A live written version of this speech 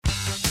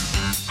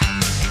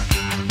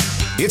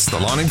It's the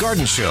Lawn and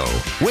Garden Show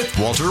with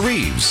Walter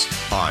Reeves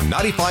on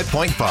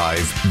 95.5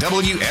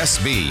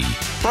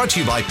 WSB. Brought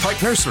to you by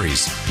Pike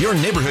Nurseries, your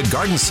neighborhood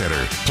garden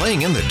center,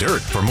 playing in the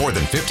dirt for more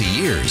than 50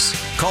 years.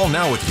 Call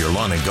now with your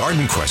lawn and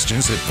garden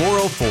questions at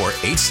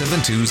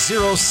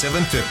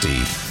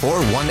 404-872-0750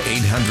 or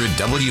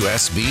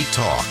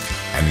 1-800-WSB-TALK.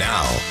 And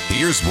now,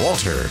 here's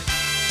Walter.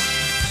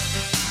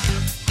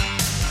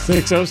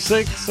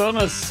 6:06 on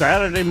a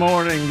Saturday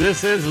morning.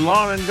 This is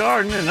Lawn and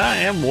Garden, and I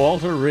am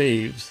Walter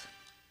Reeves.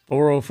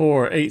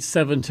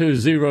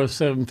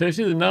 404-872-0750,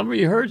 the number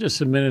you heard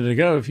just a minute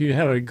ago. If you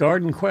have a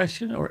garden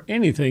question or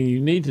anything you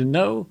need to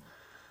know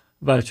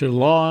about your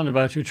lawn,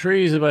 about your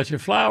trees, about your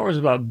flowers,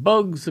 about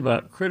bugs,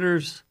 about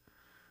critters,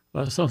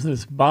 about something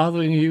that's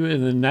bothering you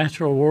in the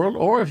natural world,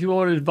 or if you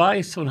want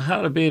advice on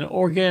how to be an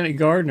organic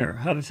gardener,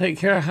 how to take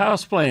care of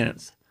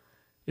houseplants.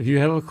 If you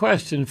have a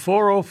question,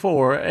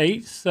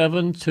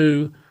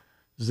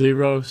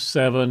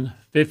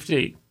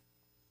 404-872-0750.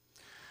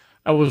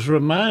 I was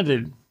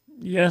reminded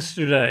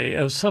yesterday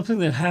of something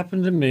that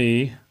happened to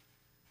me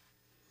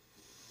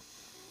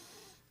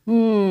a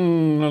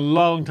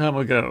long time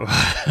ago.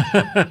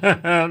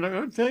 I'm not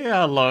going to tell you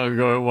how long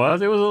ago it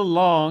was. It was a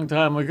long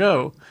time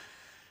ago.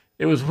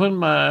 It was when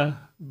my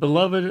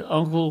beloved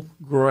Uncle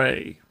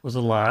Gray was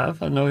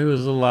alive. I know he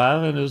was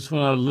alive, and it was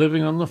when I was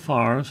living on the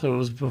farm, so it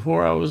was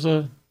before I was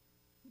an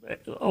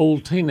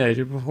old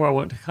teenager, before I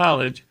went to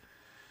college.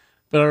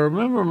 But I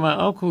remember my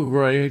Uncle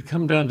Gray had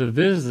come down to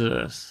visit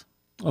us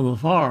on the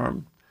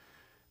farm.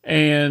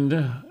 And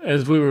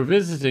as we were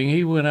visiting,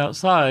 he went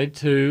outside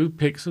to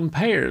pick some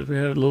pears. We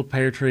had a little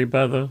pear tree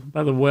by the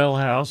well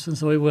house, and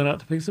so he went out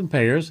to pick some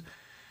pears.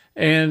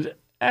 And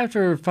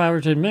after 5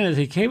 or 10 minutes,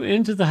 he came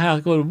into the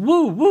house going,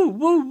 woo, woo,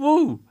 woo,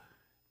 woo,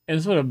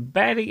 and sort of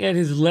batting at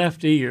his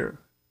left ear.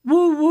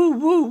 Woo, woo,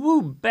 woo,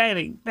 woo,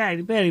 batting at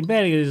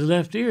his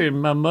left ear.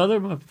 And my mother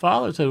and my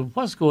father said,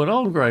 "What's going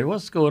on, Gray?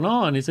 What's going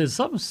on?" He said,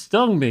 "Something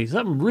stung me.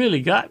 Something really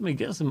got me.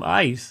 Get some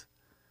ice."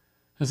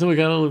 And so we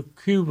got a little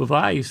cube of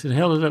ice and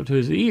held it up to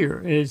his ear.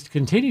 And it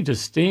continued to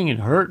sting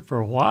and hurt for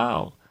a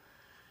while.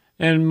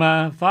 And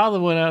my father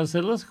went out and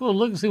said, "Let's go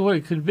look and see what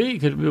it could be.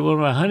 Could it be one of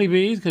my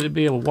honeybees? Could it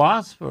be a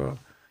wasp or a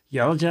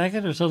yellow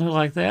jacket or something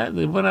like that?" And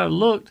they went out and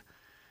looked.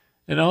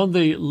 And on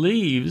the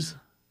leaves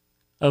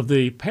of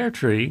the pear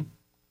tree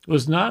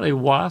was not a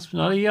wasp,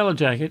 not a yellow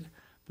jacket,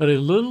 but a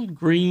little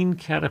green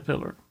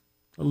caterpillar.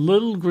 A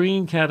little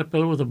green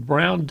caterpillar with a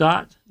brown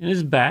dot in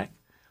his back.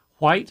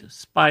 White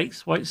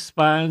spikes, white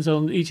spines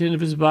on each end of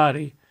his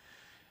body.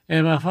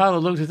 And my father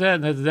looked at that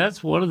and said,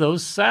 "That's one of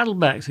those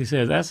saddlebacks," he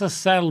said. "That's a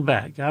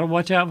saddleback. Got to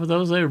watch out for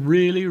those. They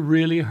really,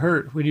 really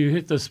hurt. When you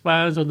hit the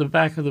spines on the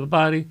back of the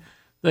body,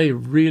 they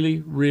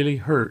really, really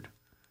hurt."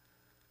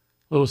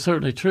 Well, it was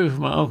certainly true for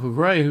my Uncle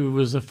Gray, who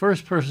was the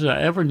first person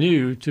I ever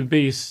knew to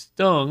be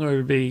stung, or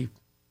to be,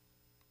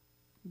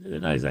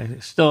 not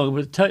exactly stung,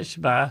 but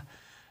touched by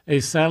a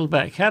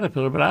saddleback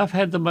caterpillar. But I've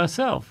had them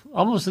myself,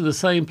 almost in the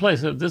same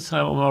place, at this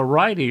time on my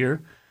right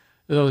ear,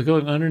 as I was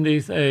going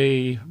underneath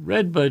a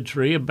redbud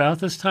tree about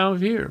this time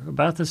of year,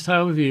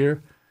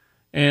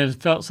 and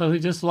felt something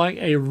just like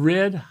a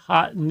red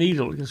hot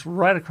needle just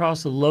right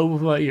across the lobe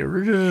of my ear,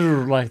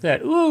 like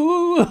that.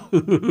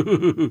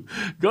 Ooh,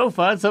 go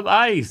find some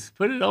ice,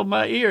 put it on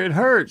my ear, it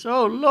hurts.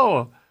 Oh,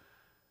 Lord.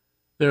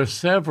 There are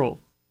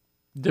several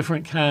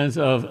different kinds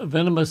of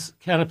venomous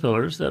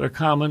caterpillars that are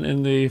common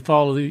in the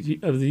fall of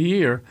the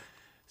year,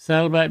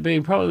 saddleback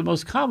being probably the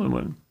most common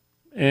one.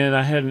 And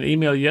I had an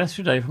email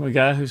yesterday from a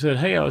guy who said,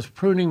 "Hey, I was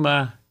pruning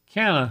my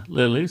canna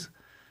lilies,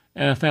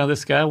 and I found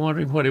this guy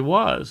wondering what he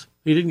was."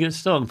 He didn't get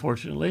stung,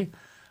 fortunately,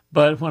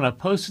 but when I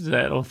posted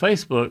that on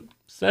Facebook,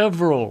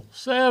 several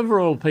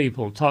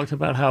people talked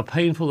about how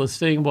painful the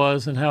sting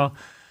was and how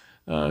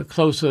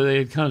close they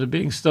had come to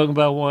being stung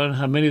by one,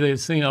 how many they had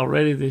seen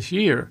already this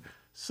year.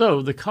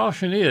 So the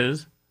caution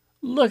is,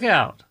 look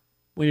out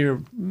when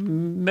you're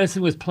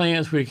messing with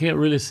plants where you can't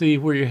really see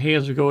where your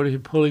hands are going. If you're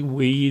pulling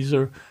weeds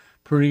or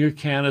pruning your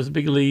cannas,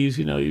 big leaves,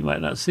 you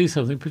might not see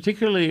something,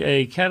 particularly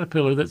a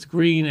caterpillar that's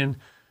green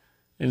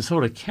and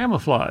sort of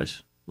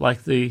camouflage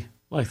like the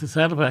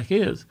saddleback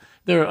is.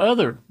 There are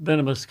other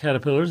venomous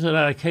caterpillars that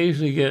I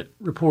occasionally get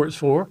reports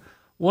for.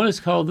 One is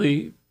called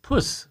the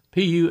puss,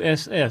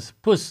 P-U-S-S,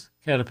 puss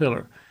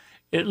caterpillar.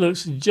 It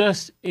looks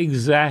just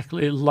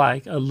exactly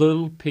like a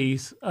little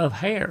piece of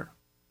hair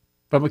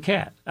from a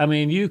cat. I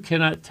mean, you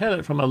cannot tell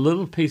it from a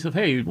little piece of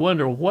hair. You'd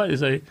wonder what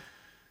is a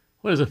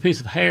piece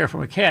of hair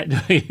from a cat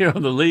doing here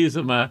on the leaves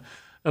of my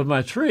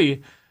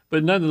tree.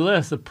 But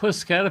nonetheless, the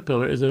puss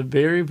caterpillar is a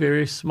very,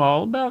 very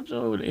small, about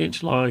an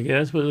inch long, I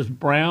guess, with this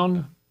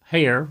brown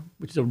hair,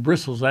 which are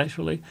bristles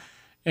actually.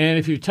 And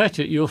if you touch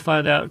it, you'll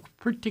find out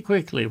pretty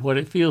quickly what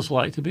it feels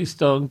like to be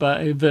stung by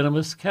a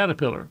venomous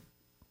caterpillar.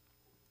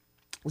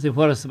 See,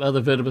 what are some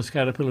other venomous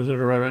caterpillars that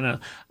are around right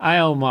now?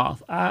 Io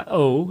moth.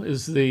 Io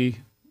is the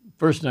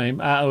first name.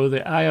 Io,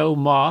 the Io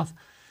moth,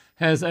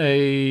 has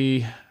a,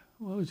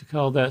 what would you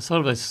call that?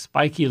 Sort of a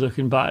spiky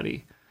looking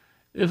body.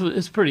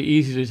 it's pretty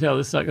easy to tell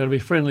it's not going to be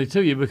friendly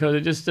to you because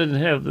it just doesn't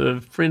have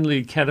the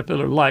friendly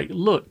caterpillar-like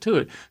look to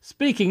it.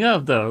 Speaking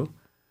of a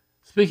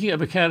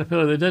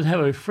caterpillar that doesn't have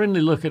a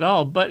friendly look at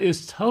all, but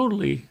is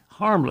totally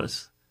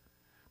harmless,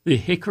 the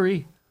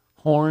hickory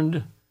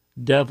horned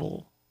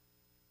devil.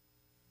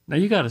 Now,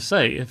 you got to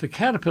say, if a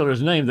caterpillar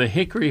is named the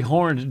hickory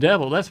horned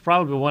devil, that's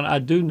probably one I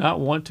do not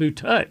want to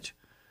touch.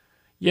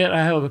 Yet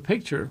I have a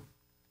picture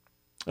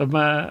of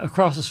my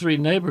across-the-street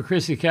neighbor,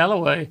 Chrissy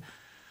Calloway.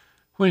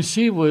 When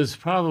she was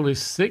probably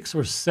 6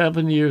 or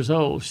 7 years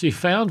old, she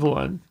found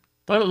one,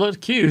 thought it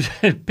looked cute,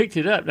 and picked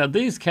it up. Now,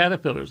 these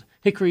caterpillars,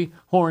 hickory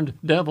horned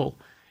devil,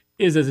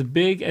 is as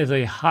big as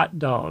a hot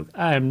dog.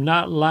 I am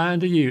not lying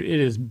to you.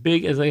 It is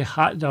big as a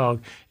hot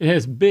dog. It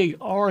has big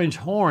orange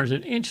horns,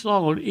 an inch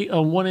long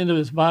on one end of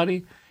its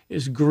body.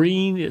 It's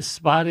green, it's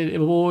spotted.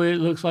 Boy,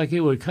 it looks like it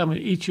would come and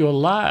eat you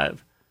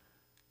alive.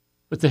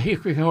 But the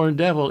hickory horned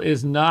devil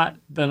is not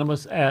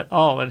venomous at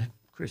all. And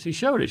Chrissy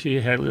showed it. She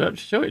held it up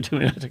to show it to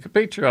me. I took a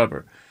picture of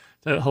her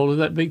holding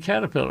that big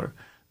caterpillar.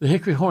 The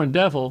hickory horned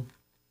devil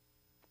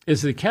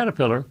is the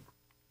caterpillar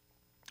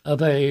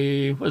of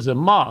a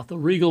moth, a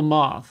regal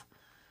moth.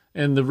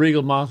 And the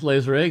regal moth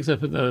lays her eggs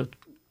up in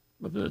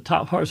the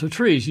top parts of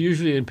trees,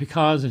 usually in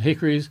pecans and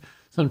hickories,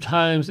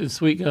 sometimes in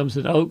sweet gums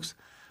and oaks.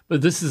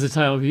 But this is the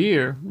time of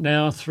year,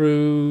 now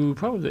through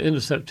probably the end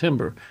of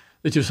September,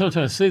 that you'll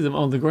sometimes see them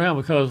on the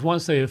ground because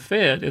once they have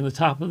fed in the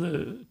top of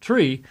the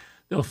tree,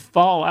 they'll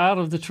fall out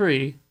of the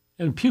tree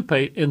and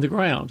pupate in the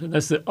ground. And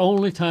that's the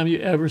only time you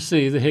ever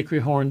see the hickory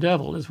horned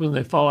devil is when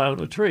they fall out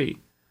of a tree.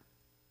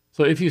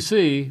 So if you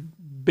see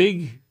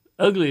big,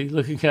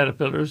 ugly-looking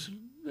caterpillars,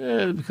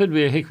 it could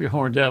be a hickory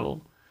horned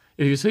devil.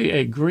 If you see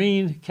a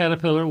green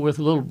caterpillar with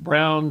a little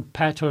brown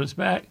patch on its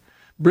back,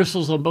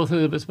 bristles on both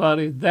ends of its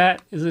body,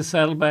 that is a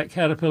saddleback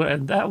caterpillar,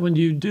 and that one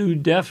you do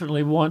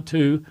definitely want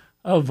to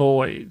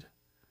avoid.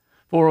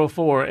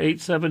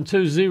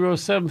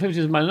 404-872-0750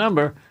 is my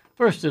number.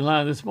 First in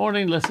line this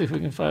morning. Let's see if we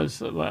can find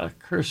my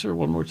cursor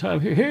one more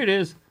time here. Here it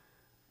is.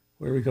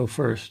 Where do we go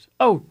first?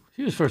 Oh,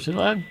 she was first in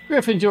line.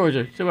 Griffin,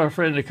 Georgia, to our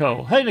friend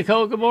Nicole. Hey,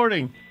 Nicole, good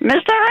morning.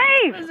 Mr.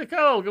 Ray! Ms.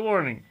 Nicole, good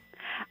morning.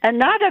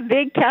 Another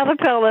big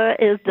caterpillar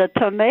is the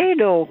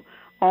tomato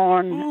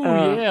on...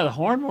 yeah, the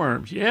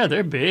hornworms. Yeah,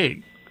 they're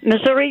big.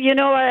 Mr. Ray, you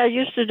know what I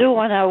used to do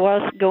when I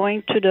was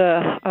going to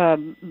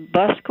the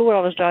bus school? I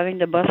was driving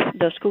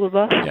the school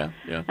bus. Yeah.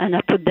 And I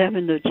put them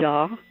in the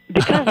jar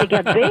because they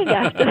get big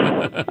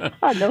after.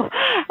 I know.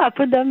 I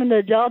put them in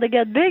the jar. They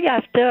get big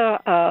after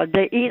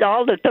they eat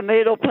all the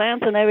tomato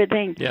plants and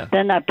everything. Yeah.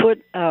 Then I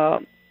put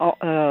oil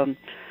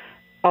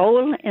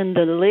in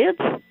the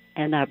lid,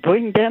 and I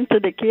bring them to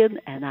the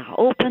kid, and I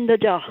open the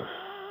jar.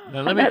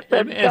 Now, let me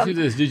ask you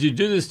this. Did you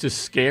do this to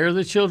scare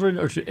the children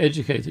or to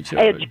educate the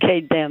children?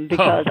 Educate them,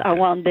 because okay. I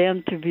want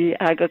them to be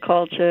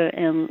agriculture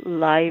and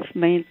life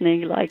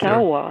maintaining like I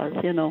was,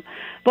 you know.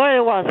 But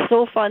it was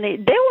so funny.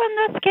 They were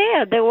not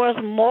scared. They was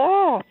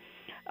more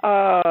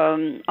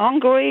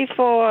hungry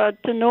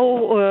to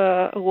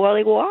know what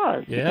it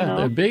was. Yeah, you know?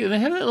 they're big. They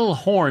have that little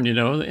horn,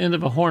 the end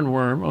of a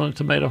hornworm, on a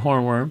tomato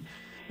hornworm,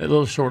 that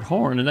little short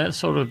horn, and that's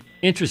sort of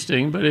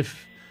interesting. But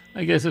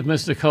I guess if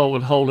Miss Nicole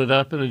would hold it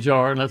up in a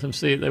jar and let them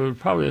see it, they would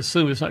probably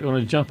assume it's not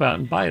going to jump out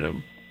and bite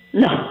them.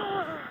 No.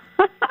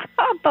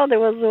 I thought it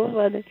was so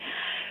funny.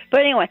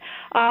 But anyway,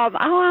 I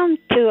want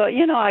to,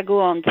 I go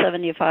on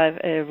 75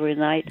 every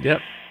night.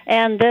 Yep.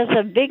 And there's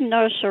a big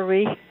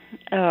nursery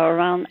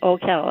around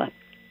Ocala.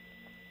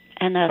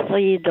 And I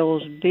see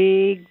those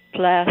big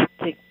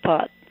plastic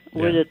pots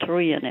with a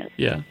tree in it.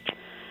 Yeah.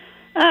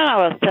 And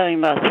I was telling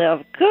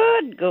myself,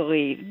 good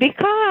grief,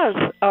 because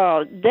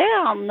they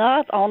are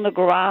not on the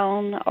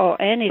ground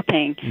or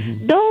anything.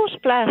 Mm-hmm. Those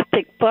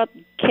plastic pots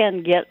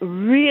can get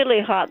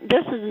really hot.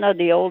 This is not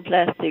the old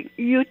plastic.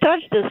 You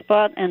touch this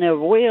pot and it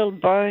will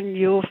burn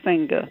your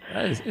finger.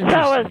 That is so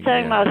I was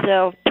telling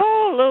myself,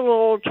 poor little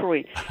old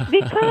tree.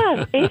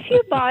 Because if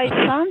you buy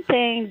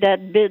something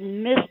that's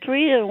been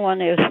mistreated when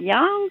it's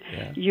young,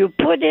 you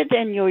put it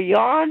in your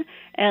yard,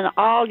 and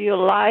all your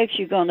life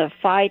you're going to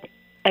fight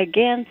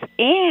against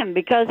him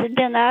because it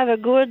didn't have a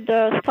good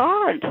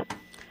start.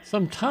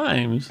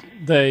 Sometimes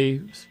they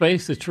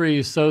space the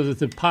trees so that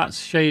the pots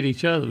shade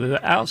each other.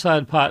 The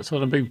outside pots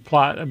on a big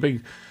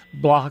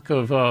block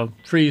of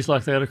trees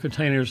like that, or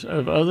containers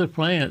of other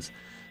plants,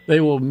 they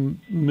will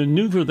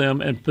maneuver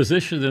them and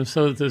position them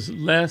so that there's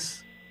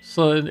less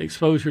sun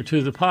exposure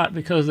to the pot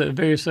because of that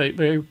very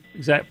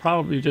exact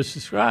problem you just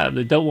described.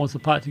 They don't want the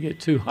pot to get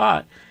too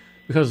hot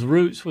because the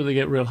roots, when they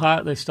get real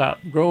hot, they stop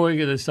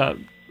growing and they stop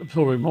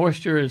absorbing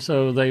moisture, and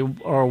so they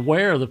are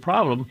aware of the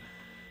problem.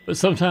 But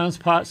sometimes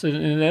pots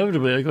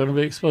inevitably are going to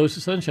be exposed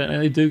to sunshine,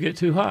 and they do get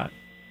too hot.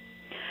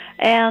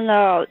 And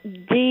oh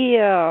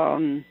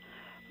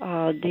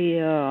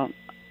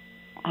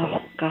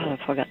God, I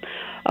forgot.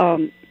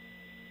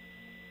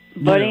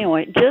 But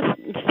anyway, just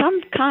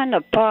some kind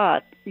of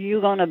pot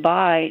you're going to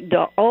buy,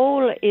 the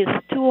oil is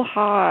too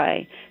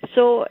high.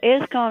 So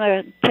it's going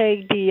to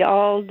take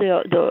all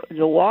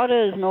the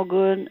water is no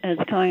good.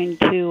 It's going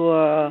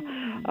to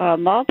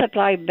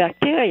multiply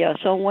bacteria.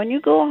 So when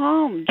you go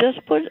home,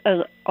 just put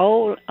a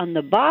hole on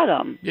the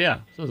bottom.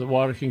 Yeah, so the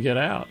water can get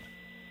out.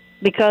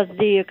 Because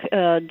the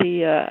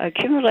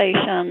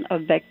accumulation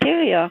of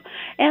bacteria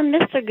and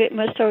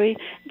mystery,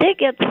 they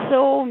get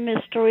so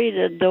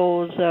mistreated,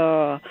 those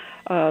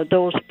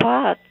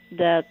pots,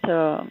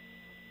 that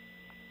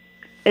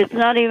it's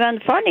not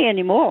even funny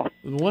anymore.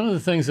 One of the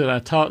things that I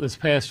taught this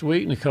past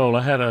week, Nicole,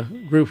 I had a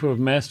group of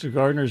master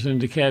gardeners in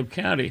DeKalb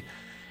County,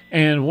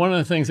 and one of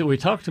the things that we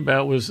talked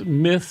about was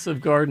myths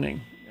of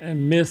gardening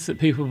and myths that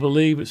people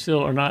believe but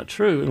still are not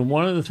true. And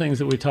one of the things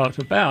that we talked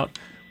about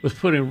was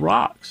putting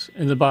rocks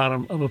in the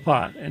bottom of a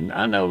pot. And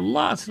I know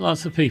lots and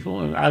lots of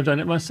people, and I've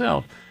done it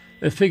myself,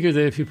 that figure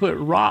that if you put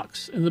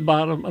rocks in the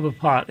bottom of a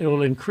pot, it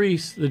will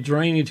increase the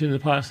drainage in the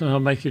pot, so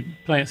it'll make your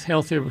plants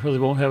healthier because they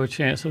won't have a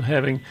chance of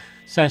having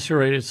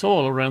saturated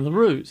soil around the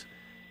roots.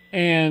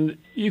 And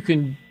you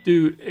can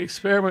do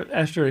experiment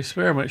after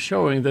experiment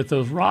showing that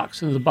those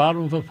rocks in the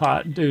bottom of a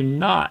pot do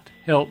not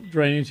help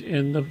drainage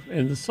in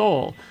the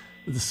soil.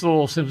 The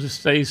soil simply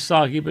stays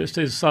soggy, but it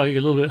stays soggy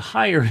a little bit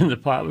higher in the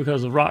pot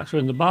because the rocks are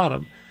in the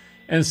bottom.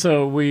 And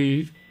so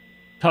we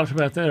talked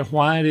about that,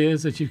 why it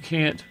is that you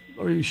can't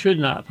or you should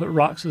not put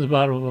rocks in the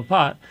bottom of a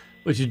pot,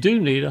 but you do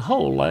need a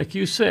hole, like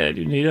you said.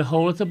 You need a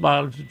hole at the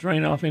bottom to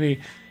drain off any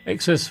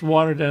excess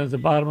water down at the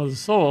bottom of the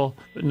soil,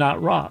 but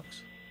not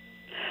rocks.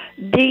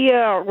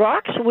 The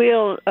rocks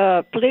will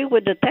play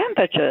with the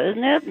temperature,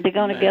 isn't it? They're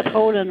going to get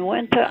cold in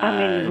winter.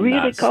 Really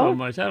not cold? So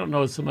much. I don't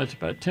know so much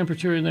about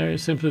temperature in there.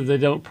 It's simply they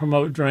don't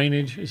promote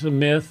drainage. It's a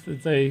myth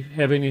that they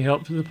have any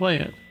help to the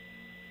plant.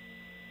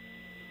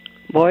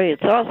 Boy,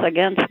 it's us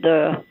against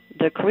the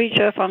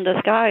creature from the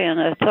sky, and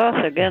it's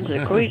us against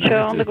the creature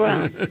on the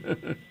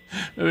ground.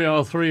 Maybe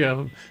all three of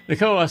them.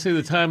 Nicole, I see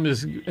the time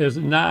is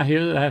nigh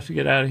here that I have to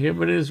get out of here,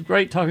 but it is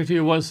great talking to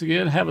you once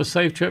again. Have a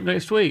safe trip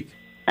next week.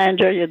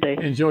 Enjoy your day.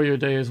 Enjoy your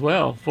day as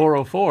well.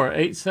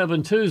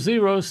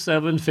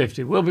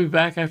 404-872-0750. We'll be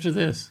back after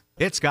this.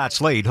 It's Scott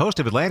Slade, host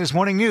of Atlanta's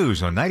Morning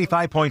News on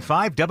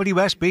 95.5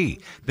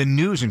 WSB. The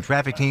news and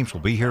traffic teams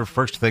will be here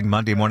first thing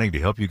Monday morning to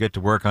help you get to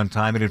work on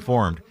time and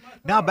informed.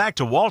 Now back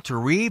to Walter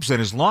Reeves and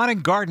his lawn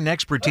and garden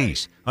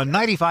expertise on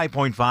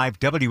 95.5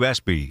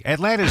 WSB,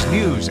 Atlanta's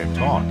News and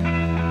Talk.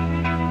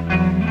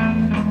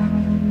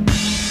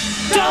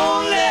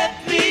 Don't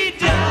let me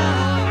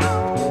down.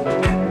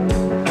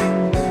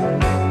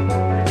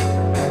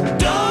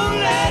 Don't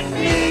let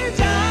me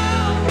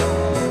down.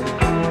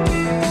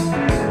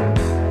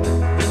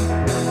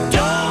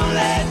 Don't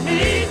let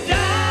me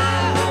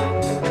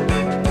down.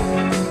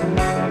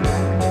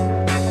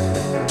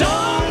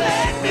 Don't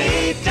let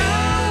me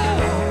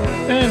down.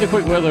 And a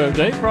quick weather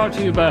update brought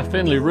to you by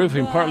Finley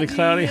Roofing. Partly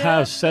cloudy,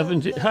 high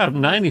of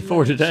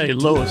 94 today,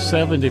 low of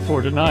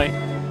 74 tonight.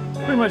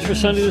 Pretty much for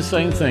Sunday, the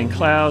same thing.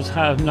 Clouds,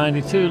 high of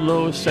 92,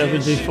 low of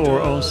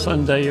 74 on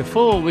Sunday. Your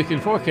full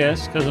weekend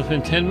forecast comes up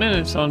in 10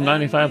 minutes on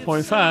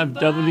 95.5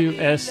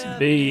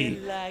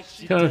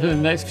 WSB. Coming up in the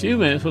next few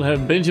minutes, we'll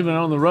have Benjamin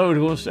on the road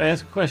who wants to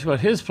ask a question about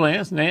his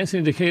plants. Nancy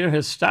in Decatur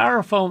has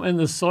styrofoam in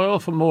the soil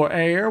for more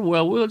air.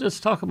 Well, we'll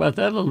just talk about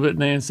that a little bit,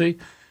 Nancy.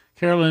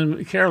 Carolyn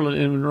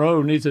in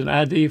Monroe needs an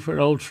ID for an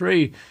old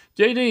tree.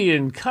 JD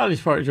in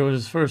College Park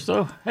joins us first,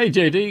 though. Hey,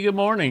 JD, good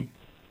morning.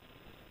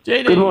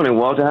 JD. Good morning,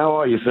 Walter. How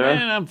are you, sir?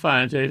 Man, I'm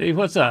fine, JD.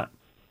 What's up?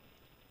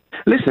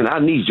 Listen, I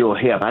need your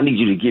help. I need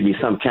you to give me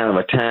some kind of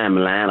a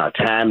timeline or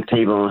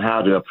timetable on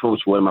how to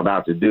approach what I'm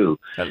about to do.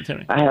 Tell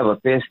me. I have a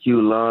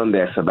fescue lawn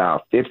that's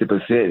about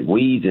 50%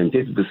 weeds and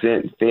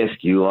 50%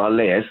 fescue or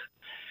less.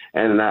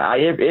 And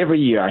every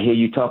year I hear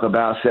you talk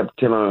about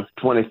September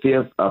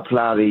 25th,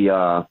 apply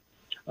the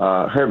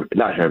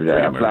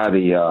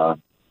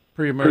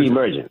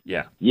pre-emergent.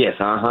 Yeah. Yes,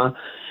 Now,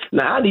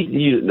 I need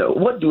you to know,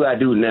 what do I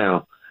do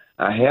now?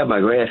 I have my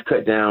grass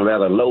cut down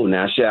rather low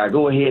now. Should I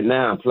go ahead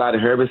now and apply the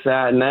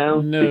herbicide now?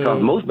 No.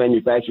 Because most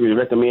manufacturers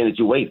recommend that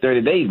you wait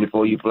 30 days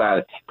before you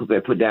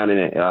put down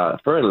in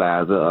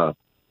fertilizer.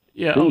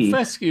 Yeah, on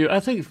fescue,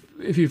 I think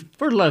if you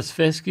fertilize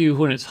fescue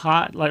when it's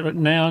hot, like right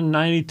now,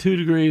 92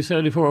 degrees,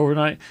 74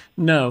 overnight,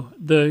 no.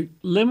 The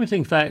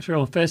limiting factor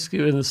on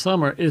fescue in the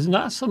summer is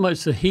not so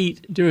much the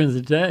heat during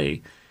the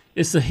day,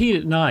 it's the heat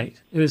at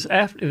night. If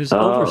it's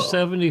over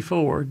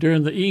 74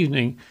 during the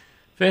evening,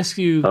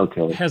 fescue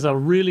has a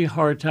really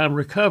hard time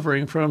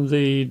recovering from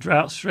the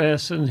drought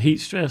stress and heat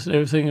stress and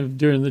everything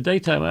during the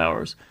daytime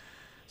hours.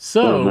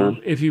 So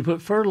if you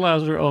put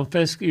fertilizer on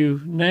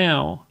fescue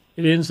now,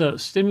 it ends up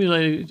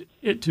stimulating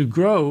it to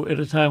grow at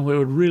a time where it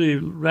would really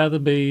rather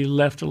be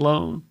left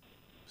alone.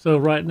 So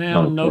right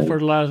now, no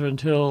fertilizer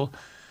until,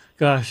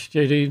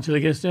 JD, until it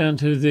gets down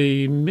to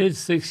the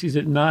mid-60s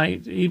at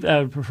night.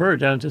 I would prefer it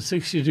down to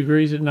 60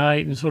 degrees at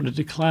night and sort of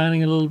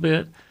declining a little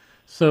bit.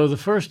 So the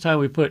first time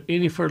we put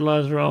any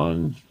fertilizer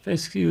on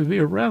fescue would be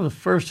around the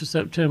 1st of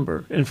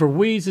September. And for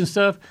weeds and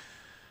stuff,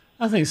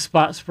 I think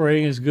spot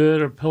spraying is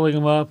good, or pulling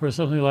them up or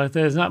something like that.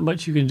 There's not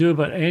much you can do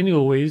about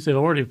annual weeds. They've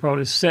already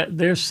probably set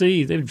their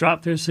seed. They've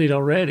dropped their seed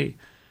already.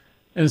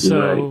 And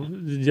so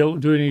you don't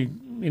do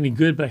any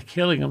good by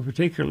killing them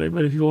particularly.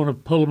 But if you want to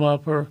pull them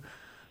up or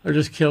or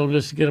just kill them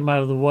just to get them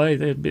out of the way.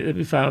 It'd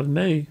be fine with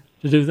me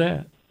to do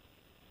that.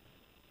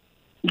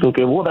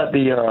 Okay, what about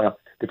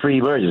the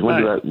pre-emergence?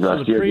 When Right. do I So the still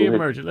go ahead?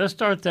 pre-emergent. Let's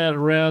start that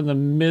around the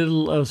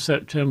middle of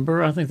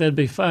September. I think that'd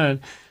be fine.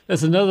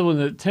 That's another one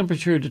that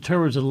temperature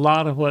determines a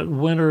lot of what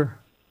winter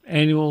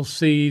annual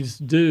seeds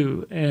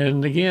do.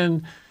 And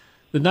again,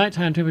 the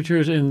nighttime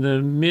temperatures in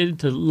the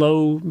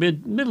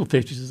middle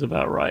 50s is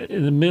about right.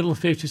 In the middle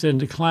 50s and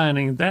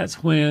declining,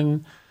 that's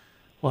when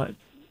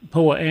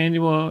Poa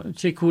annua,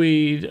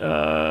 chickweed,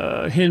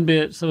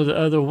 henbit, some of the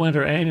other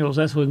winter annuals,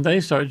 that's when they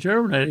start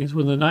germinating. It's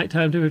when the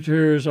nighttime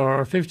temperatures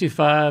are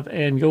 55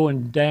 and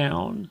going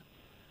down.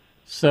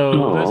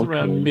 So that's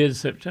around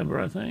mid-September,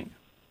 I think.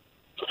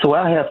 So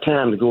I have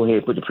time to go ahead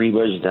and put the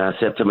pre-emergence down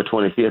September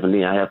 25th, and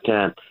then I have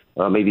time,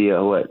 maybe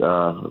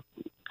a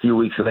few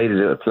weeks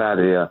later to apply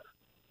the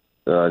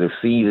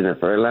seed and the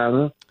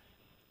fertilizer?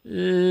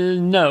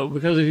 No,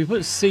 because if you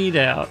put seed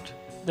out,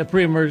 the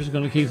pre-emergence is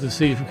going to keep the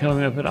seed from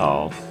coming up at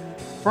all.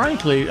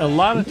 Frankly, a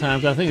lot of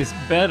times I think it's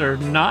better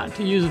not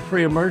to use a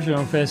pre-emergent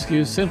on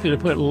fescue, simply to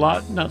put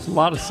not a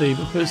lot of seed,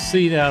 but put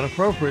seed out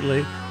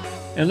appropriately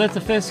and let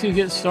the fescue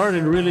get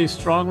started really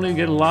strongly,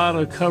 get a lot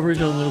of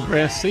coverage on the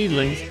grass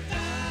seedlings,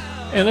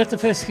 and let the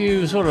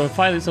fescue sort of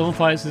fight its own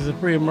fights as a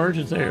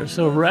pre-emergent there.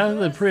 So rather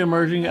than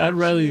pre-emerging, I'd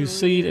rather use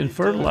seed and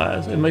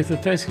fertilize and make the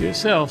fescue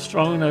itself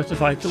strong enough to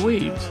fight the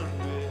weeds.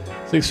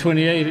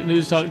 628 at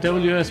News Talk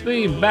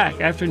WSB,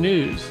 back after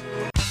news.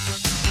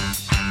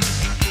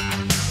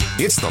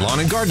 It's the Lawn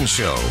and Garden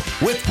Show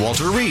with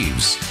Walter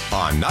Reeves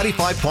on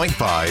 95.5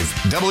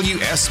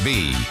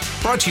 WSB.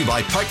 Brought to you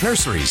by Pike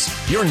Nurseries,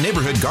 your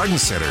neighborhood garden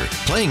center,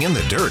 playing in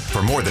the dirt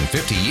for more than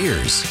 50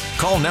 years.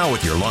 Call now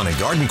with your lawn and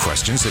garden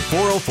questions at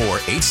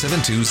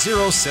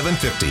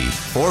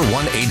 404-872-0750 or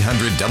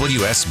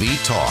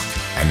 1-800-WSB-TALK.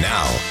 And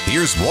now,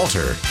 here's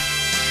Walter.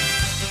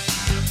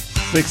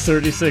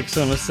 6:36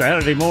 on a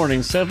Saturday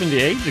morning,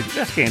 78 degrees.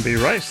 That can't be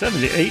right.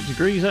 78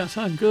 degrees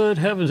outside. Good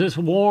heavens, it's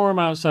warm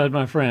outside,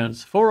 my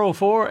friends.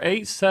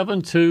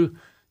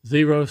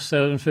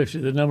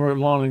 404-872-0750, the number of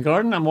Lawn and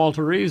Garden. I'm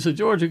Walter Reeves, the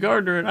Georgia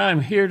Gardener, and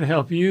I'm here to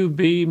help you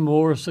be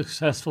more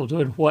successful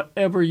doing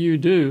whatever you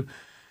do.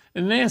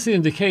 And Nancy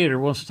in Decatur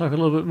wants to talk a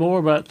little bit more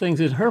about things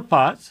in her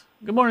pots.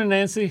 Good morning,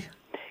 Nancy.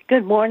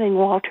 Good morning,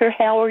 Walter.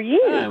 How are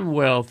you? I'm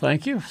well,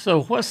 thank you.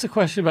 So what's the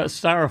question about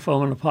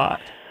styrofoam in a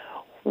pot?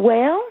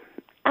 Well,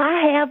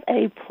 I have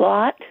a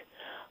plot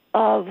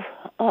of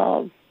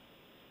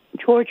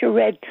Georgia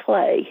red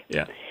clay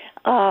Yeah.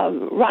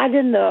 right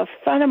in the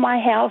front of my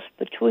house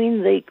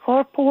between the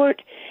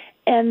carport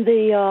and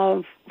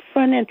the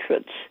front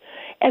entrance.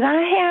 And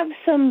I have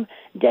some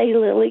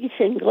daylilies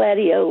and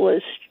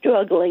gladiolas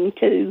struggling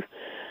to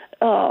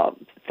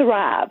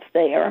thrive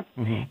there.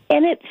 Mm-hmm.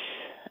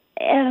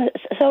 And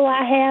so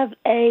I have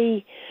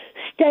a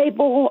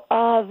stable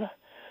of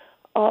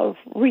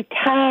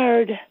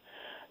retired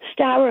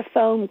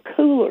styrofoam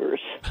coolers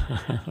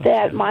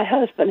that my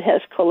husband has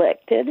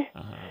collected.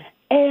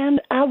 And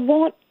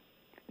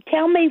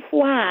tell me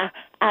why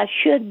I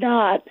should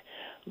not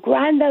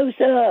grind those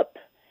up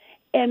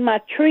in my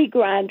tree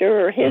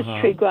grinder or his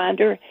tree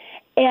grinder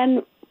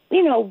and,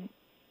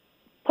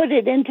 put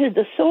it into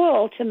the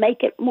soil to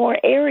make it more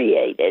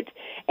aerated.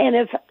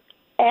 And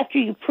after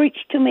you preach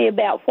to me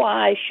about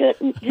why I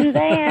shouldn't do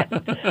that,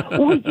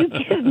 would you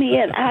give me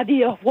an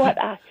idea of what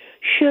I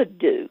should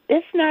do?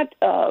 It's not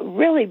a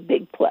really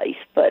big place,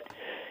 but,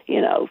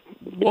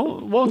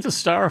 Won't the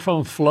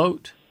styrofoam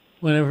float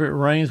whenever it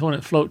rains? Won't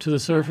it float to the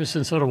surface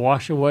and sort of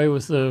wash away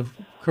with the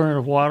current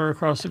of water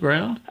across the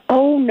ground?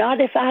 Oh, not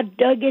if I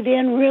dug it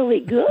in really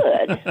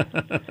good.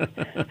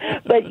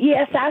 But,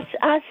 yes,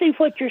 I see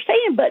what you're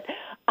saying, but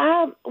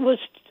I was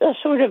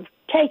sort of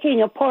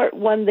taking apart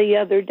one the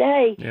other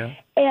day,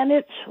 and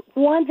it's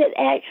one that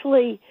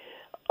actually,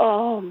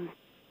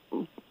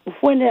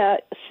 when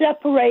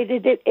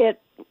separated,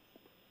 it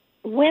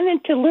went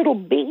into little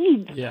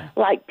beads,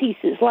 like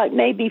pieces, like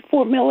maybe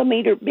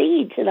 4-millimeter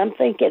beads, and I'm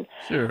thinking,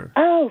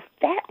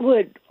 that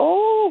would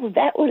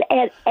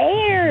add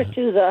air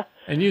to the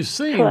And you've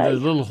seen clay. the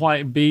little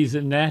white beads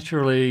that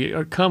naturally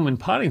come in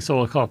potting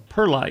soil called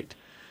perlite.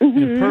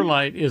 And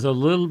perlite is a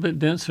little bit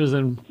denser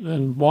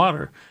than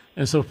water.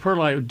 And so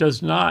perlite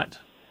does not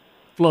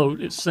float,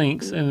 it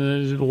sinks,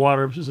 and the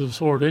water is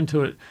absorbed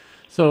into it.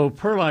 So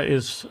perlite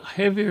is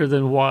heavier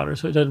than water,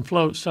 so it doesn't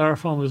float.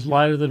 Styrofoam is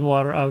lighter than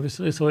water,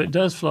 obviously, so it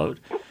does float.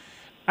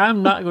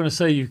 I'm not going to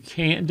say you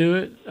can't do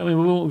it. I mean,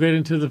 we won't get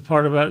into the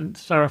part about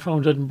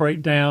styrofoam doesn't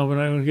break down. We're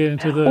not going to get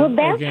into the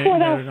organic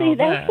matter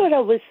and all that's what I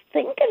was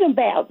thinking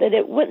about, that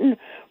it wouldn't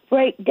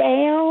break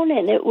down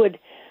and it would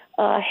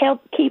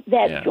help keep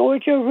that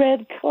Georgia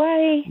red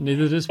clay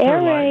Neither does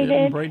perlite. aerated. It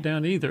doesn't break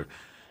down either.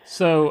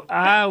 So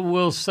I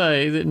will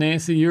say that,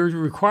 Nancy, your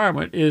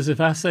requirement is, if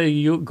I say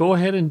you go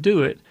ahead and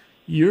do it,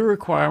 your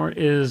requirement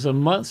is a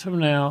month from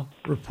now,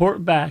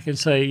 report back and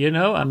say,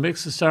 I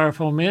mixed the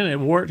styrofoam in, it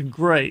worked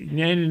great.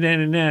 Nanny,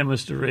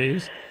 Mr.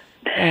 Reeves.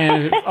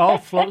 And if it all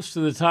floats to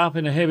the top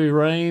in a heavy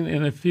rain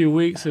in a few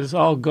weeks, it's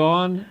all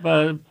gone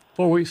by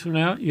 4 weeks from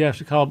now, you have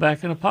to call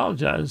back and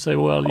apologize and say,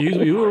 well,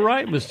 you were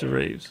right, Mr.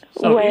 Reeves.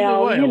 So either way, I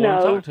want to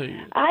talk to you.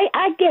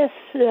 I guess,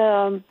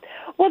 well,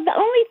 the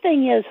only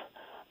thing is,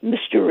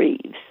 Mr.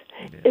 Reeves,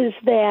 is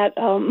that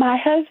my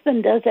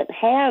husband doesn't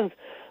have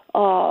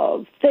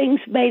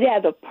things made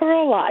out of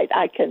perlite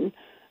I can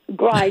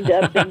grind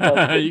up.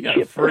 And you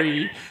got a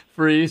free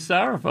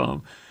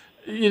styrofoam.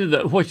 You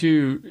know, what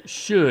you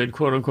should,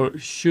 quote unquote,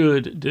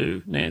 should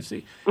do,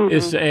 Nancy,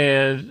 is to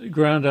add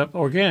ground up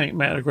organic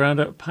matter, ground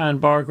up pine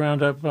bark,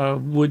 ground up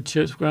wood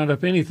chips, ground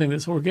up anything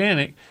that's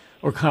organic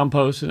or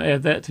compost, and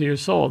add that to your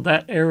soil.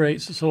 That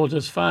aerates the soil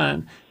just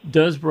fine,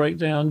 does break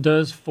down,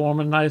 does form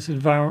a nice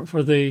environment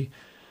for the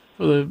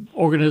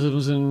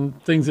organisms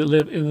and things that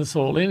live in the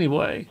soil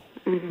anyway.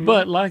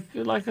 But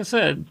like I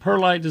said,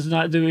 perlite does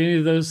not do any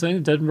of those things.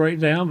 It doesn't break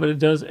down, but it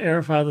does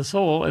aerify the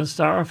soil, and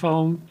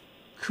styrofoam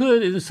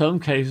could, in some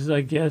cases, I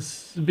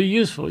guess, be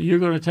useful. You're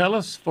going to tell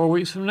us 4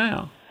 weeks from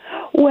now.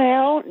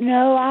 Well,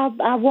 no,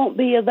 I won't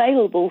be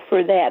available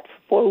for that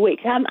for 4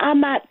 weeks. I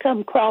might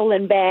come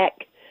crawling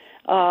back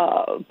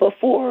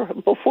before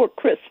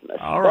Christmas.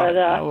 All right,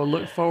 I will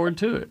look forward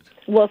to it.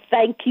 Well,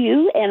 thank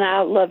you, and I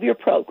love your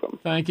program.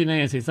 Thank you,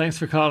 Nancy. Thanks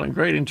for calling.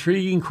 Great,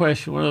 intriguing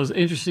question. One of those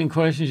interesting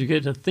questions you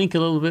get to think a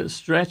little bit,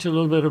 stretch a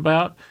little bit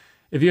about.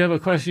 If you have a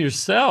question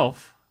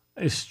yourself,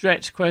 a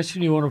stretch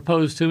question you want to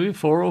pose to me,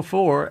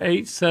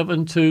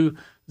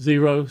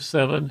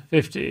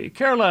 404-872-0750.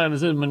 Caroline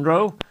is in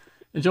Monroe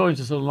and joins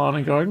us on Lawn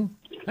and Garden.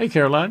 Hey,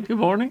 Caroline. Good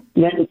morning.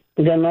 Good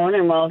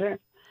morning, Walter.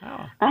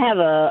 Oh. I have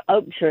a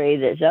oak tree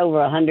that's over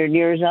 100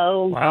 years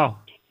old. Wow.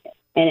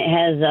 And it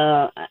has,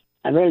 I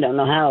really don't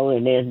know how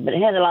old it is, but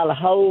it has a lot of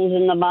holes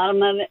in the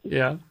bottom of it.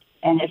 Yeah.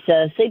 And it's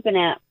seeping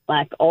out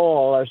like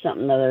oil or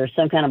something, or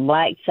some kind of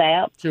black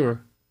sap. Sure.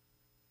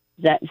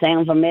 Does that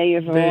sound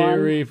familiar for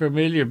Very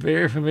familiar,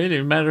 very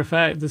familiar. Matter of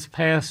fact, this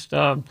past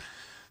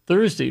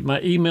Thursday,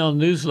 my email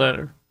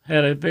newsletter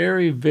had a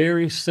very,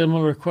 very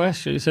similar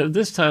question. So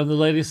this time the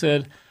lady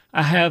said,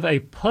 I have a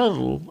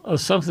puddle of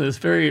something that's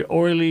very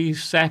oily,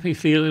 sappy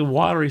feeling,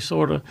 watery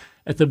sort of,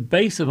 at the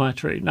base of my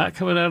tree, not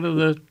coming out of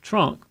the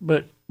trunk,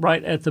 but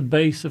right at the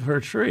base of her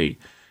tree.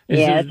 And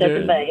Yeah, it's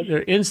at the base. There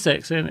are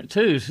insects in it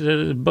too. She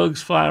said the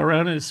bugs fly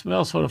around and it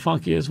smells sort of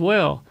funky as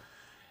well.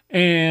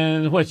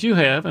 And what you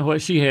have, and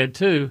what she had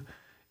too,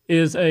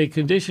 is a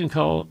condition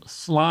called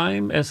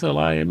slime,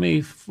 S-L-I-M-E,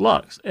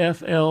 flux,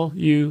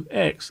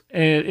 F-L-U-X.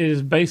 And it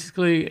is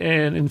basically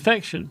an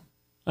infection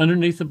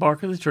underneath the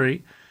bark of the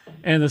tree.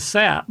 And the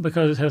sap,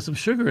 because it has some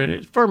sugar in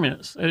it,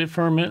 ferments. And it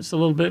ferments a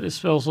little bit. It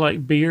smells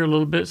like beer a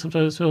little bit.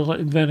 Sometimes it smells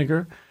like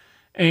vinegar.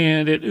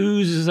 And it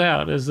oozes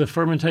out as the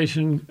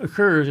fermentation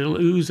occurs.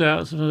 It'll ooze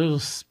out. Sometimes it'll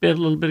spit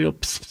a little bit. It'll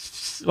pss, pss,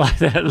 like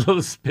that, a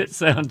little spit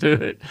sound to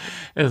it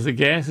as the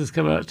gases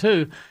come out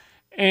too.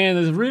 And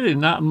there's really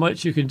not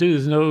much you can do.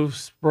 There's no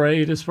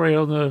spray to spray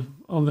on the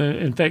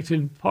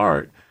infected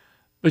part.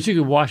 But you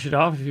can wash it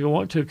off if you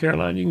want to,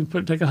 Caroline. You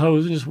can take a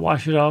hose and just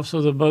wash it off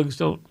so the bugs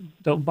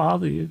don't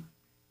bother you.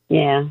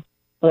 Yeah.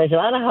 Well, there's a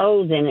lot of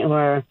holes in it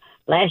where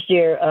last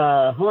year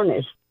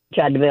hornets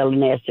tried to build a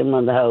nest in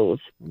one of the holes.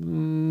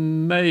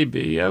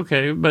 Maybe.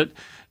 Okay. But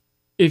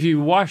if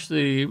you wash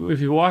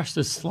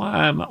the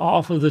slime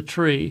off of the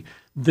tree,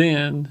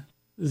 then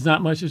there's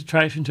not much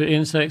attraction to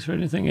insects or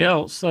anything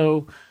else.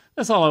 So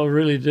that's all I would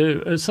really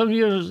do. Some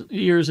years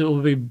it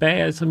will be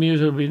bad. Some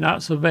years it will be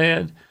not so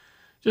bad.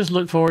 Just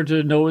look forward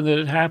to knowing that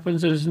it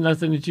happens and there's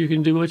nothing that you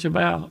can do much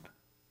about.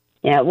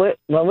 Yeah, we've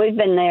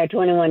been there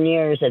 21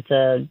 years at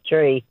the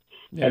tree,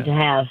 at the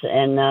house,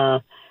 and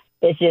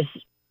it's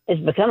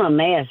become a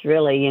mess,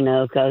 really,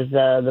 because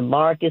the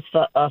bark is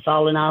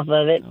falling off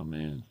of it. Oh,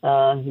 man.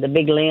 The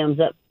big limbs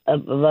up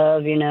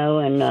above,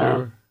 and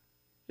sure.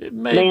 It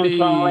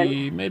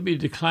may be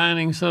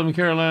declining some,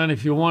 Caroline,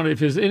 if you want.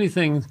 If there's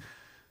anything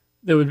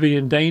that would be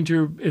in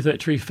danger if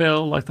that tree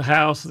fell, like the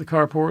house, the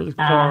carport, the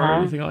car, or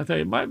anything like that,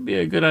 it might be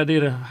a good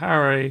idea to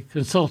hire a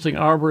consulting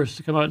arborist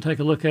to come out and take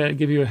a look at it,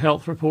 give you a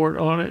health report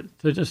on it,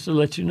 just to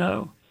let you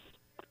know.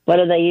 What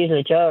do they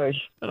usually charge?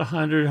 About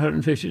 $100,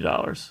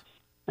 $150.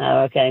 Oh,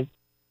 okay.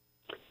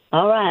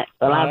 All right.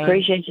 Well, I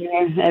appreciate your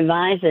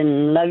advice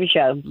and love your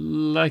show.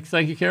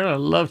 Thank you, Caroline. I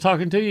love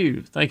talking to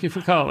you. Thank you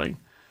for calling.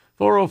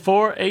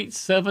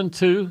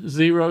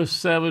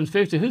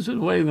 404-872-0750. Who's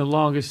been waiting the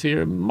longest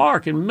here?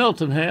 Mark in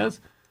Milton has.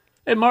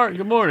 Hey, Mark,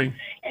 good morning.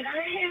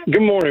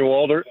 Good morning,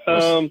 Walter.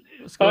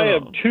 What's I going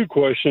have on? two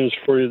questions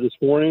for you this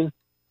morning.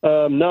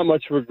 Not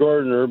much of a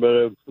gardener, but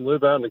I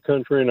live out in the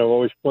country, and I've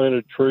always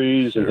planted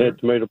trees and had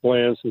tomato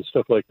plants and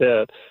stuff like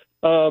that.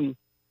 I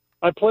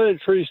planted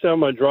trees down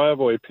my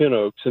driveway, pin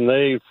oaks, and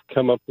they've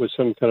come up with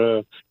some kind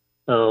of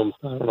I don't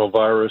know,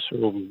 virus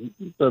or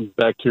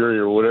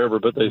bacteria or whatever,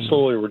 but they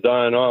slowly were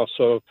dying off.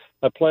 So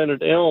I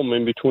planted elm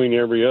in between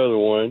every other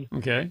one.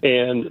 Okay.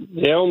 And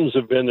the elms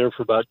have been there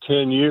for about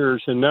 10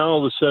 years. And now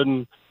all of a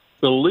sudden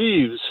the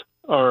leaves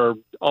are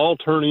all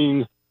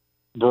turning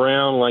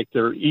brown, like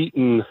they're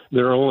eaten.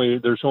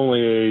 There's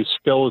only a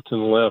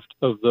skeleton left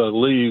of the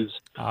leaves.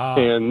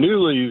 And new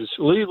leaves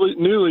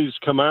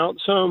come out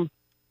some.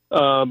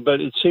 but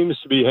it seems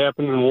to be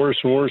happening worse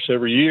and worse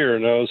every year,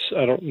 and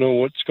I don't know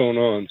what's going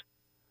on.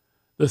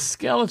 The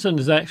skeleton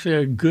is actually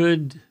a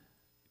good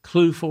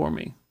clue for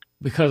me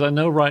because I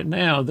know right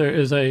now there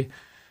is an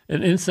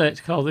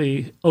insect called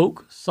the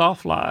oak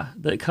sawfly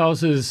that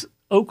causes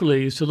oak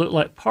leaves to look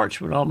like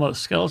parchment,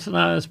 almost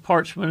skeletonized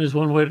parchment is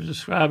one way to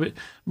describe it.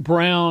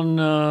 Brown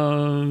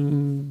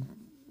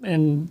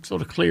and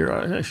sort of clear.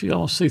 Actually, you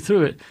almost see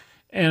through it.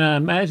 And I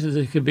imagine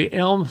there could be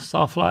elm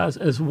sawflies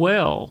as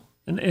well.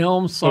 And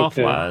elm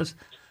sawflies,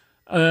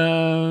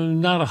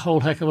 not a whole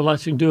heck of a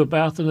lot you can do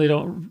about them. They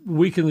don't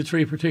weaken the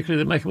tree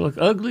particularly. They make it look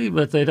ugly,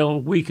 but they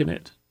don't weaken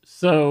it.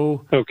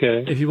 So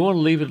if you want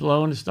to leave it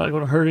alone, it's not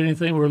going to hurt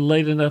anything. We're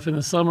late enough in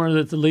the summer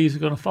that the leaves are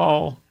going to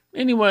fall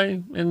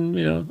anyway in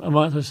a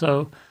month or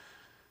so.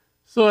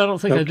 So I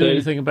don't think I do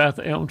anything about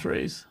the elm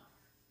trees.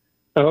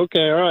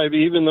 Okay, all right.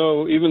 Even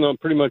though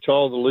pretty much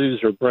all the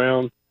leaves are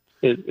brown,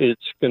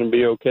 it's going to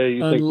be okay.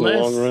 You think in the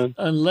long run?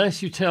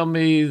 Unless you tell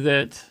me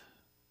that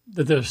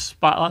there's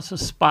lots of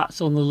spots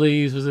on the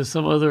leaves, or there's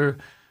some other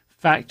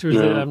factors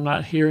that I'm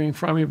not hearing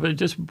from you. But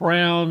just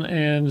brown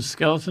and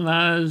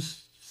skeletonized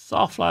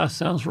sawfly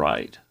sounds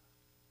right.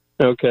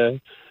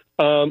 Okay.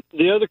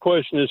 The other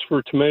question is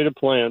for tomato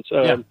plants.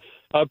 I've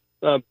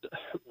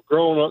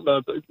grown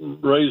up,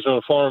 raised on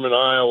a farm in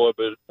Iowa,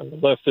 but I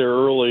left there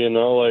early, and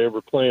all I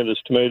ever planted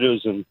is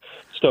tomatoes and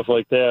stuff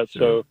like that.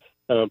 Sure.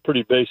 So,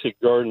 pretty basic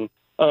garden.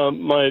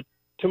 My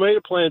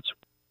tomato plants,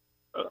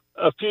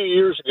 a few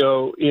years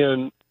ago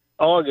in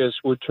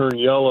August, would turn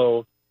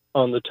yellow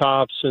on the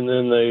tops, and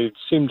then they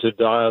seem to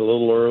die a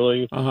little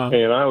early.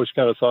 And I always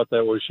kind of thought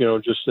that was,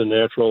 just the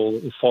natural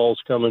fall's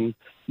coming,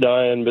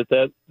 dying. But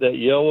that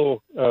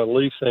yellow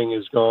leaf thing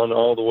is gone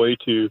all the way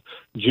to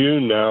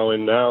June now.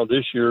 And now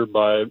this year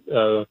by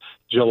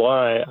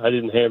July, I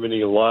didn't have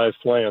any live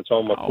plants.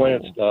 All my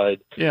plants died.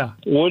 Yeah.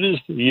 What is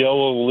the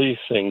yellow leaf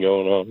thing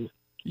going on?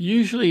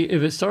 Usually,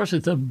 if it starts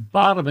at the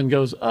bottom and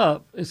goes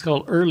up, it's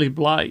called early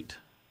blight.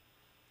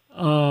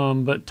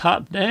 But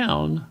top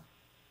down,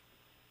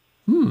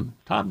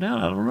 I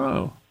don't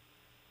know.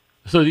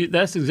 So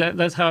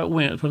that's how it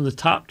went. From the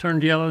top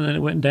turned yellow, and then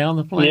it went down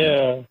the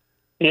plant.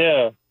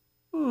 Yeah.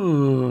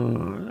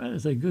 That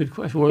is a good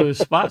question. Were there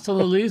spots on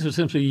the leaves, or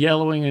simply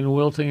yellowing and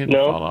wilting and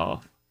fall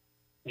off?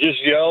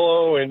 Just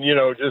yellow, and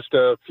just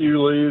a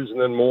few leaves, and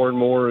then more and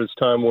more as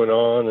time went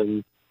on,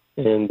 and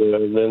then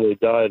they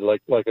died.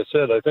 Like I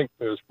said, I think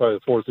it was probably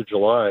the 4th of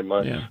July.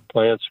 My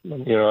plants, I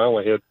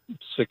only had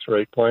 6 or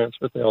 8 plants,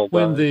 but they all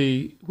died.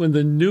 When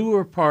the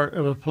newer part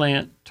of a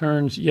plant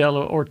turns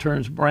yellow or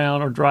turns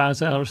brown or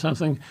dries out or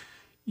something,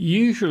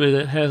 usually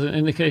that has an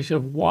indication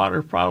of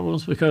water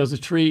problems, because the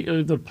tree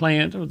or the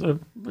plant, or the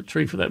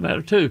tree for that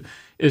matter too,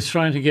 is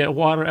trying to get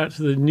water out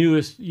to the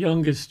newest,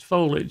 youngest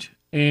foliage.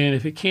 And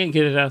if it can't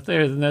get it out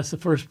there, then that's the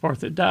first part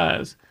that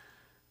dies.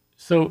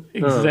 So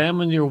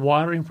examine your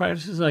watering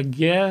practices, I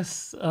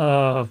guess.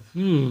 I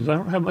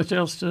don't have much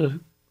else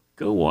to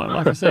go on.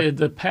 Like I said,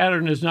 the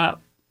pattern is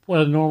not what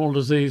a normal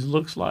disease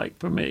looks like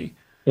for me.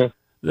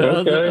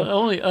 The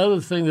only other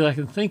thing that I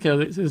can think of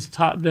that is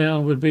top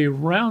down would be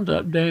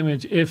Roundup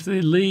damage. If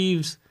the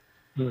leaves,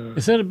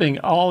 instead of being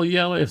all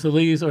yellow, if the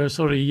leaves are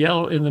sort of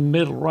yellow in the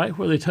middle, right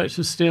where they touch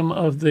the stem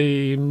of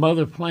the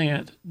mother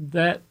plant,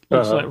 that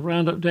looks like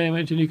Roundup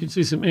damage. And you can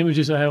see some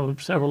images. I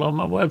have several on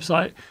my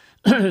website.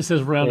 It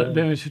says Roundup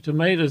damage for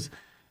tomatoes.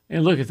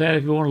 And look at that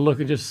if you want to look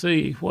and just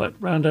see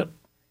what Roundup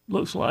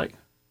looks like.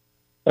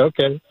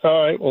 Okay.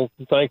 All right. Well,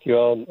 thank you.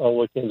 I'll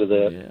look into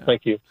that. Yeah.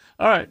 Thank you.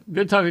 All right.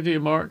 Good talking to you,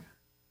 Mark.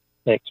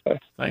 Thanks. Bye.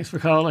 Thanks for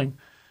calling.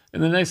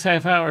 In the next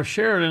half hour,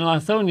 Sharon in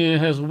Lithonia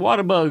has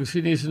water bugs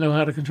she needs to know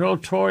how to control.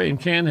 Troy in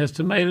Canton has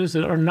tomatoes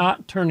that are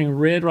not turning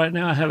red right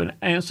now. I have an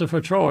answer for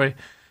Troy.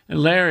 And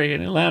Larry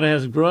in Atlanta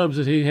has grubs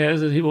that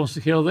he wants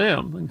to kill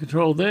them and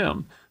control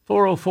them.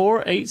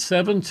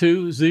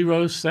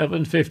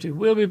 404-872-0750.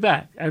 We'll be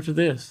back after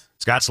this.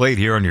 Scott Slade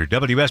here on your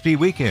WSB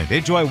Weekend.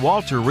 Enjoy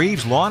Walter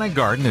Reeves Lawn and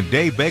Garden and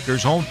Dave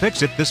Baker's Home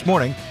Fix-It this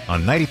morning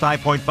on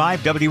 95.5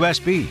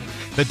 WSB.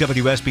 The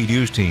WSB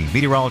News team,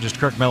 meteorologist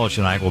Kirk Mellish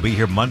and I will be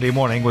here Monday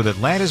morning with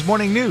Atlanta's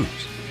Morning News.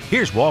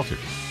 Here's Walter.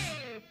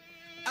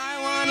 I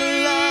want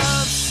to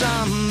love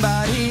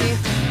somebody.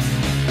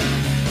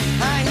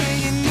 I hear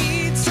you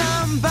need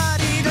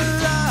somebody to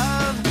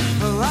love.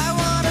 Oh, I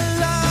want to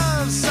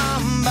love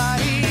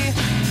somebody.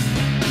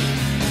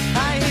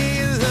 I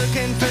hear you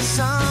looking for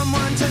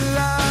someone to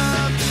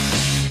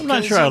love. I'm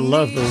not sure I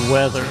love the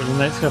weather in the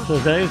next couple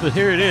of days, but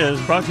here it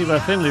is, brought to you by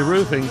Finley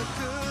Roofing.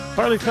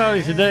 Partly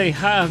cloudy today,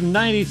 high of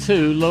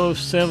 92, low of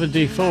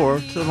 74.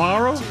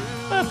 Tomorrow,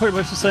 pretty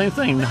much the same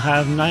thing, high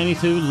of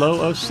 92,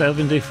 low of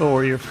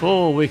 74. Your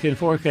full weekend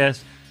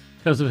forecast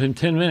comes within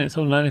 10 minutes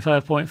on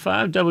 95.5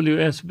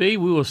 WSB. We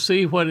will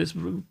see what it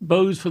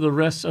bodes for the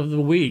rest of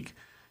the week.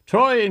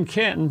 Troy in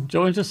Canton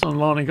joins us on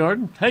Lawn and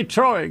Garden. Hey,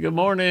 Troy, good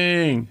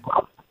morning.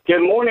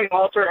 Good morning,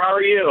 Walter. How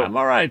are you? I'm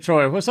all right,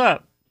 Troy. What's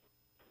up?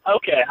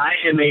 Okay, I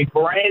am a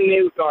brand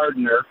new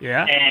gardener,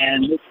 Yeah.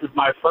 and this is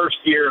my first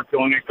year of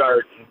doing a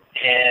garden.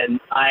 And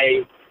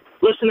I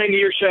listening to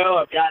your show,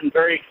 I've gotten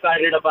very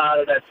excited about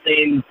it. I've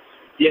seen,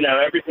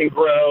 everything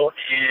grow,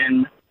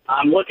 and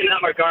I'm looking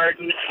at my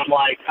garden, and I'm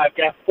like, I've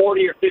got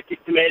 40 or 50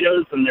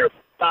 tomatoes, and they're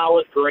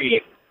solid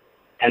green,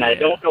 and I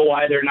don't know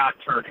why they're not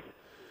turning.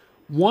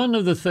 One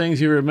of the things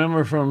you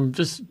remember from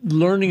just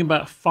learning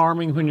about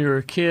farming when you were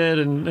a kid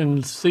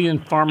and seeing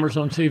farmers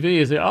on TV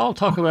is they all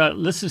talk about,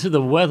 listen to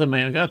the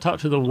weatherman. You got to talk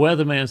to the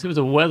weatherman, see what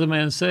the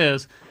weatherman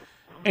says.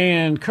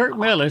 And Kirk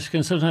Mellish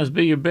can sometimes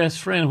be your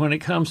best friend when it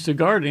comes to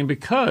gardening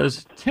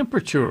because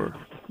temperature,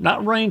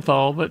 not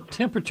rainfall, but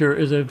temperature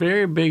is a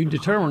very big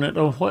determinant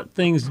of what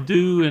things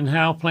do and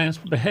how plants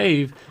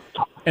behave.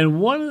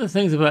 And one of the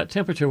things about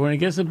temperature, when it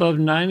gets above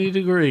 90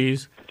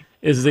 degrees,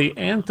 is the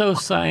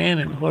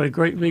anthocyanin. What a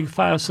great big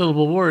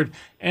 5-syllable word.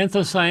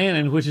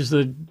 Anthocyanin, which is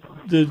the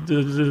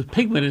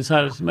pigment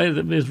inside a tomato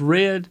that is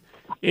red.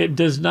 It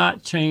does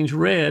not change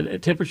red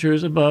at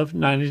temperatures above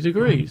 90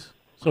 degrees.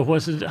 So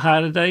what's the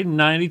high today?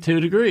 92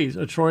 degrees.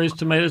 Are Troy's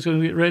tomatoes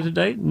going to get red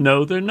today?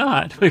 No, they're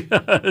not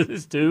because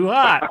it's too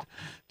hot.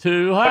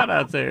 Too hot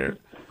out there.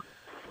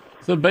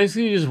 So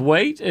basically you just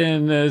wait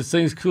and as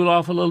things cool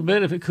off a little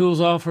bit, if it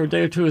cools off for a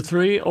day or two or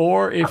three,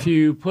 or if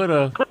you put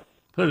an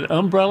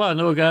umbrella. I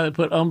know a guy that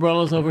put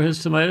umbrellas over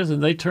his tomatoes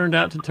and they turned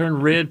out to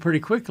turn red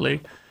pretty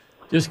quickly.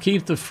 Just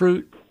keep the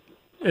fruit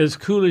as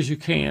cool as you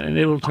can and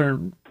it will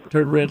turn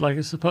red like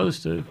it's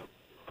supposed to.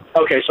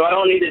 Okay, so I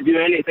don't need to do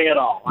anything at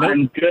all. Nope.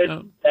 I'm good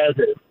as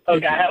is.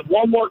 Okay, I have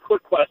one more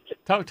quick question.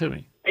 Talk to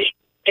me.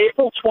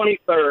 April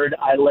 23rd,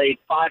 I laid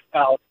 5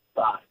 pallets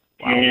aside.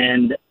 Wow.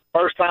 And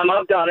first time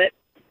I've done it,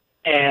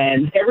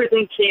 and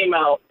everything came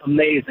out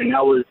amazing.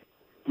 I was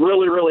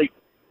really, really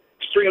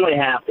extremely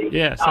happy.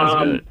 Yeah, sounds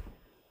good.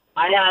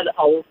 I've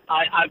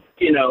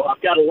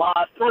got a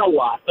lot, not a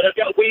lot, but I've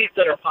got weeds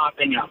that are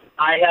popping up.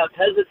 I have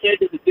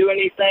hesitated to do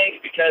anything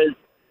because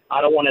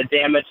I don't want to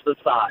damage the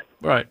sod.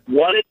 Right.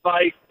 What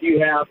advice do you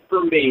have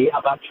for me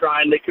about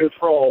trying to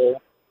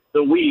control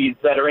the weeds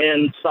that are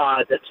in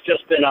sod that's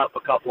just been up a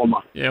couple of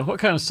months? Yeah, what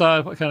kind of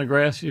sod, what kind of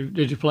grass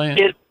did you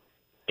plant?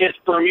 It's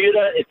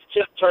Bermuda, it's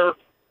chip turf,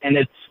 and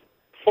it's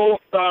full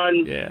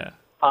sun. Yeah.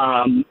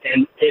 And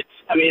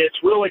it's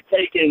really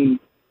taken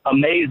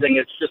amazing.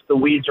 It's just the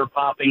weeds are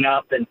popping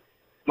up, and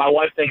my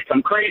wife thinks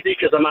I'm crazy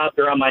because I'm out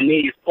there on my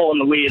knees pulling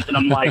the weeds, and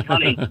I'm like,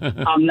 honey,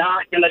 I'm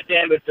not going to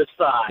damage the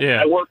sod.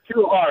 Yeah. I work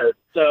too hard.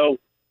 So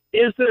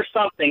is there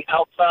something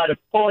outside of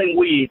pulling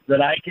weeds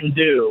that I can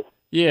do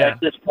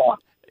at this point?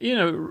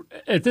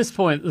 At this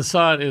point, the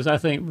sod is, I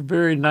think,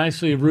 very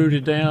nicely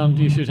rooted down.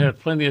 You should have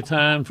plenty of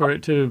time for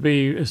it to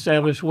be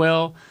established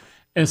well.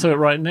 And so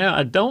right now,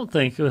 I don't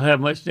think it'll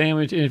have much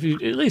damage. And if you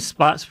at least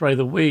spot spray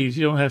the weeds,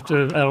 you don't have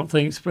to, I don't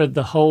think, spread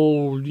the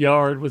whole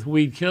yard with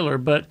weed killer.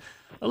 But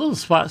a little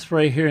spot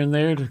spray here and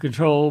there to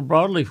control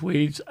broadleaf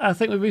weeds, I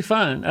think would be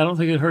fine. I don't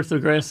think it hurts the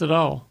grass at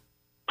all.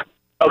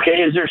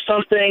 Okay, is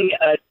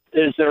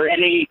there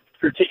any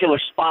particular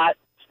spot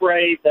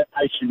spray that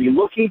I should be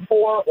looking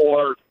for,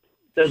 or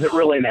does it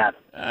really matter?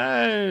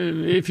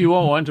 If you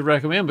want one to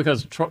recommend,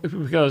 because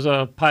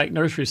Pike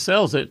Nursery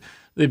sells it,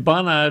 the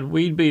Bonide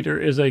Weed Beater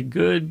is a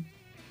good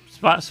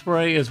spot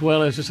spray as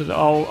well as just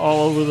all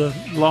over the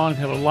lawn.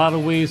 Have a lot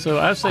of weeds, so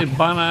I'd say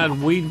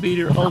Bonide Weed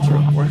Beater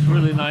Ultra works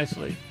really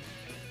nicely.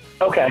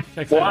 Okay.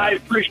 Well, I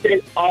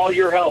appreciate all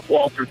your help,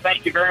 Walter.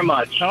 Thank you very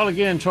much. Call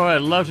again, Troy.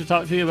 I'd love to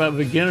talk to you about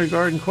beginner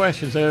garden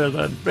questions. They're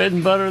the bread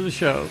and butter of the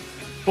show.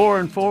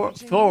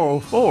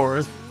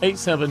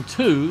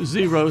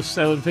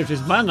 404-872-0750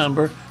 is my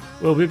number.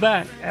 We'll be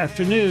back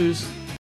after news.